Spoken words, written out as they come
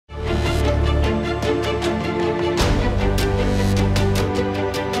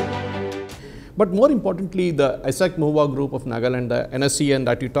But more importantly, the ISAC Muwa group of Nagaland, the NSCN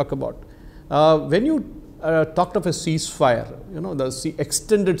that you talk about, when you talked of a ceasefire, the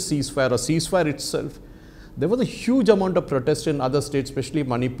extended ceasefire or ceasefire itself, there was a huge amount of protest in other states, especially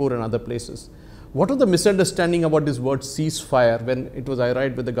Manipur and other places. What was the misunderstanding about this word ceasefire when it was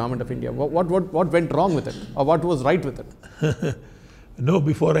allied with the government of India? What went wrong with it, or what was right with it? No,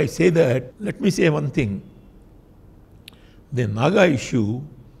 before I say that, let me say one thing. The Naga issue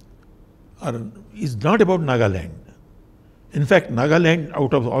is not about Nagaland. In fact, Nagaland,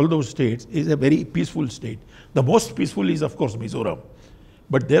 out of all those states, is a very peaceful state. The most peaceful is, of course, Mizoram.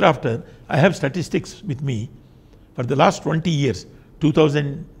 But thereafter, I have statistics with me for the last 20 years,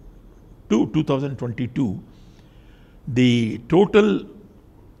 2000 to 2022, the total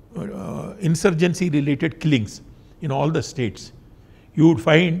insurgency-related killings in all the states, you would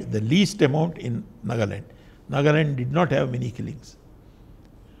find the least amount in Nagaland. Nagaland did not have many killings.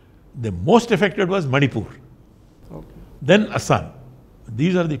 The most affected was Manipur. Okay. Then Assam.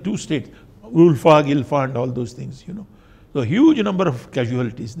 These are the two states, Ulfa, Gilfa and all those things, So huge number of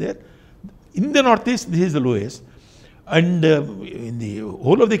casualties there. In the northeast, this is the lowest. And in the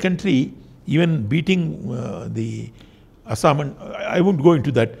whole of the country, even beating the Assam, and I won't go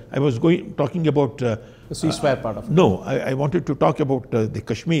into that. I was talking about the ceasefire part of it. No, I wanted to talk about the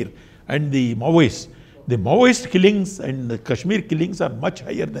Kashmir and the Maoists. The Maoist killings and the Kashmir killings are much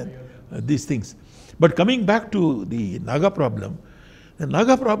higher than these things. But coming back to the Naga problem, the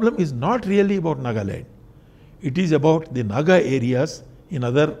Naga problem is not really about Nagaland. It is about the Naga areas in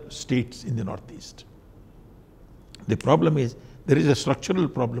other states in the northeast. The problem is, there is a structural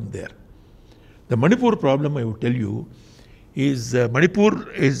problem there. The Manipur problem, I will tell you, is Manipur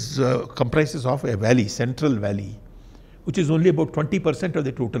comprises of a valley, central valley, which is only about 20% of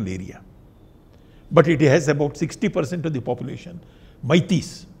the total area. But it has about 60% of the population.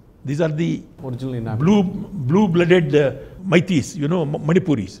 Meiteis, these are the blue-blooded Meiteis,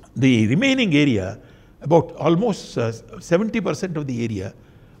 Manipuris. The remaining area, about almost 70% of the area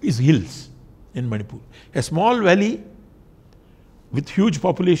is hills in Manipur. A small valley with huge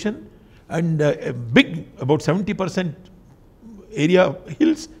population and a big, about 70% area of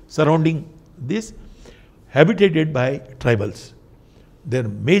hills surrounding this, habitated by tribals. There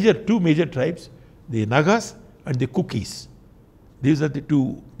are two major tribes, the Nagas and the Kukis. These are the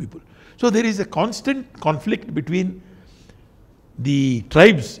two people. So there is a constant conflict between the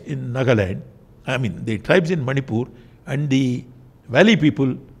tribes in Nagaland, the tribes in Manipur and the valley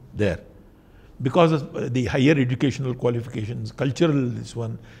people there, because of the higher educational qualifications, cultural this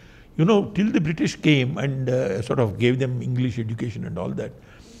one. Till the British came and sort of gave them English education and all that,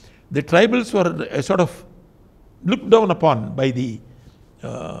 the tribals were sort of looked down upon by the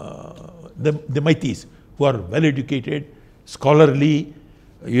Meiteis, who are well educated, scholarly,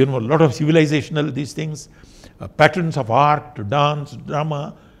 a lot of civilizational these things, patterns of art, dance,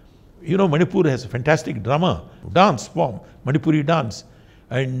 drama. Manipur has a fantastic dance form, Manipuri dance,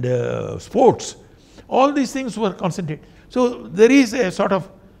 and sports. All these things were concentrated. So there is a sort of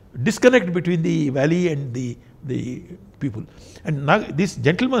disconnect between the valley and the people. And this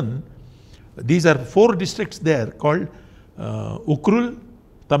gentleman, these are 4 districts there called Ukrul,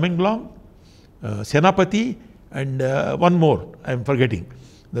 Tamenglong, Senapati, and one more, I am forgetting.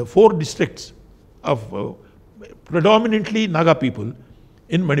 The 4 districts of predominantly Naga people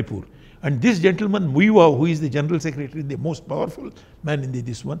in Manipur. And this gentleman, Muiwa, who is the General Secretary, the most powerful man in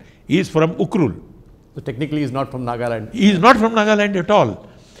this one, he is from Ukrul. So technically he is not from Nagaland. He is not from Nagaland at all.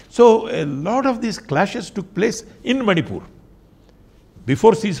 So a lot of these clashes took place in Manipur.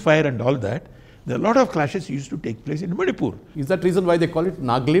 Before ceasefire and all that, there are a lot of clashes used to take place in Manipur. Is that reason why they call it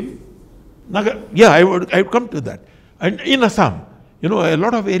Naglim? Yeah, I would come to that. And in Assam, a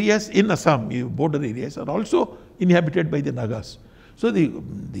lot of areas in Assam, border areas, are also inhabited by the Nagas. So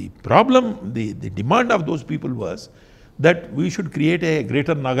the problem, the demand of those people was that we should create a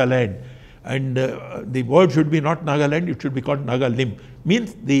greater Nagaland, and the word should be not Nagaland, it should be called Nagalim,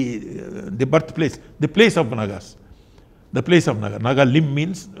 means the birthplace, the place of Nagas. The place of Naga. Nagalim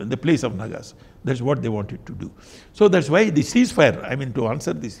means the place of Nagas. That's what they wanted to do. So that's why the ceasefire, to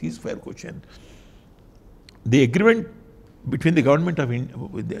answer the ceasefire question, the agreement between the government of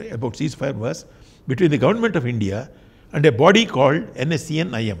India about ceasefire was between the government of India and a body called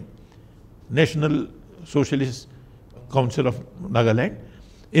NSCN-IM, National Socialist Council of Nagaland,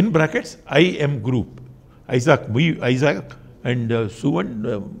 in brackets IM group, Isaac and Suvan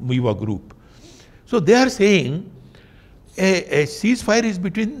Muiwa group. So they are saying a ceasefire is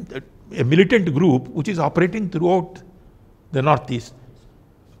between a militant group which is operating throughout the northeast,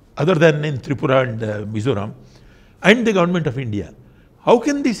 other than in Tripura and Mizoram, and the government of India. how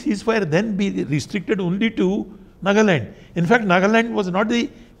can the ceasefire then be restricted only to Nagaland? In fact, Nagaland was not the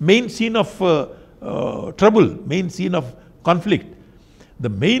main scene of trouble, main scene of conflict. The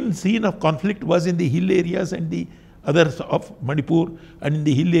main scene of conflict was in the hill areas and the others of Manipur, and in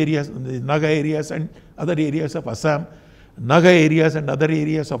the hill areas, the Naga areas and other areas of Assam, Naga areas and other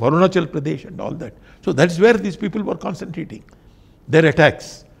areas of Arunachal Pradesh and all that. So that's where these people were concentrating their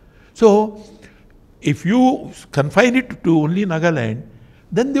attacks. So if you confine it to only Nagaland,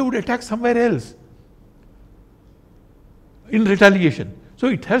 then they would attack somewhere else in retaliation. So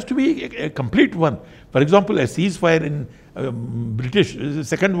it has to be a complete one. For example, a ceasefire in British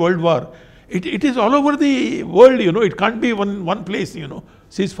Second World War, it is all over the world, you know, it can't be one place, you know,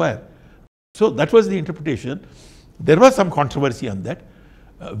 ceasefire. So that was the interpretation. There was some controversy on that,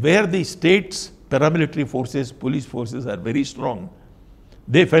 where the state's paramilitary forces, police forces are very strong.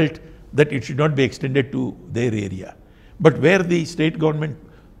 They felt that it should not be extended to their area. But where the state government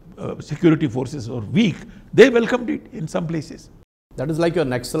security forces were weak, they welcomed it in some places. That is like your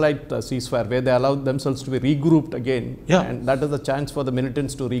Naxalite ceasefire, where they allowed themselves to be regrouped again. Yeah. And that is a chance for the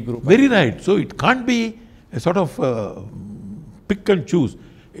militants to regroup. Very right. So it can't be a sort of pick and choose.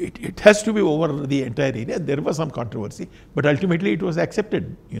 It has to be over the entire area. There was some controversy, but ultimately it was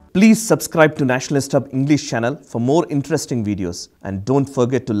accepted. Please subscribe to Nationalist Hub English channel for more interesting videos. And don't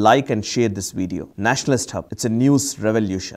forget to like and share this video. Nationalist Hub, it's a news revolution.